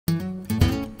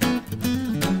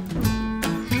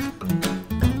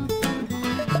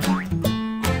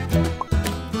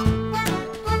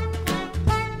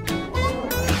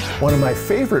One of my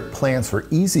favorite plants for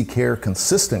easy care,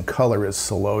 consistent color is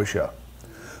celosia.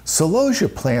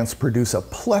 Celosia plants produce a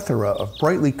plethora of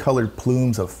brightly colored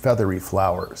plumes of feathery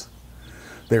flowers.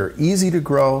 They're easy to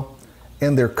grow,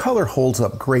 and their color holds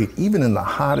up great even in the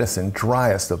hottest and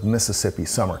driest of Mississippi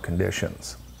summer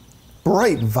conditions.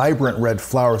 Bright, vibrant red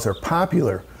flowers are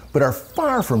popular, but are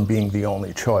far from being the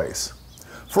only choice.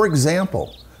 For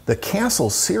example, the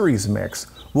Castle Series mix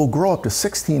will grow up to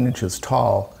 16 inches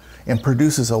tall and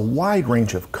produces a wide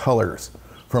range of colors,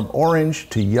 from orange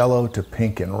to yellow to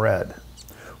pink and red.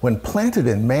 When planted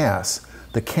in mass,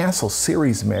 the Castle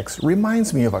Series mix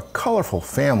reminds me of a colorful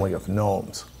family of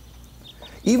gnomes.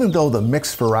 Even though the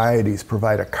mixed varieties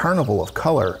provide a carnival of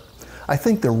color, I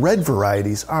think the red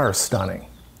varieties are stunning.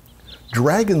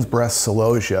 Dragon's Breast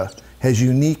Celosia has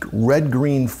unique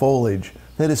red-green foliage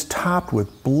that is topped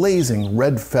with blazing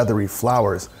red feathery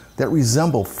flowers that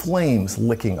resemble flames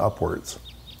licking upwards.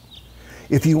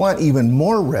 If you want even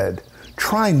more red,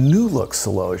 try New Look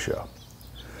Celosia.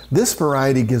 This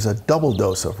variety gives a double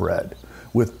dose of red,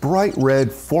 with bright red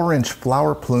 4-inch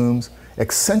flower plumes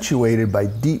accentuated by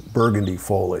deep burgundy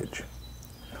foliage.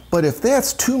 But if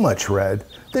that's too much red,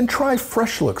 then try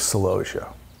Fresh Look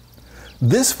Celosia.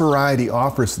 This variety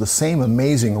offers the same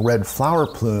amazing red flower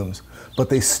plumes, but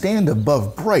they stand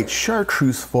above bright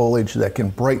chartreuse foliage that can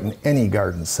brighten any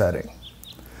garden setting.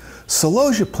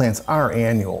 Celosia plants are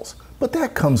annuals, but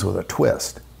that comes with a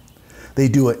twist. They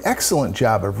do an excellent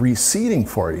job of reseeding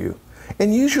for you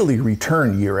and usually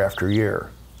return year after year.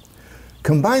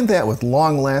 Combine that with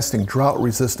long-lasting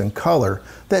drought-resistant color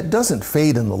that doesn't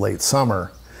fade in the late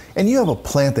summer, and you have a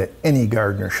plant that any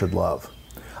gardener should love.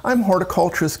 I'm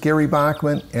horticulturist Gary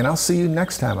Bachman, and I'll see you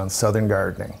next time on Southern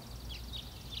Gardening.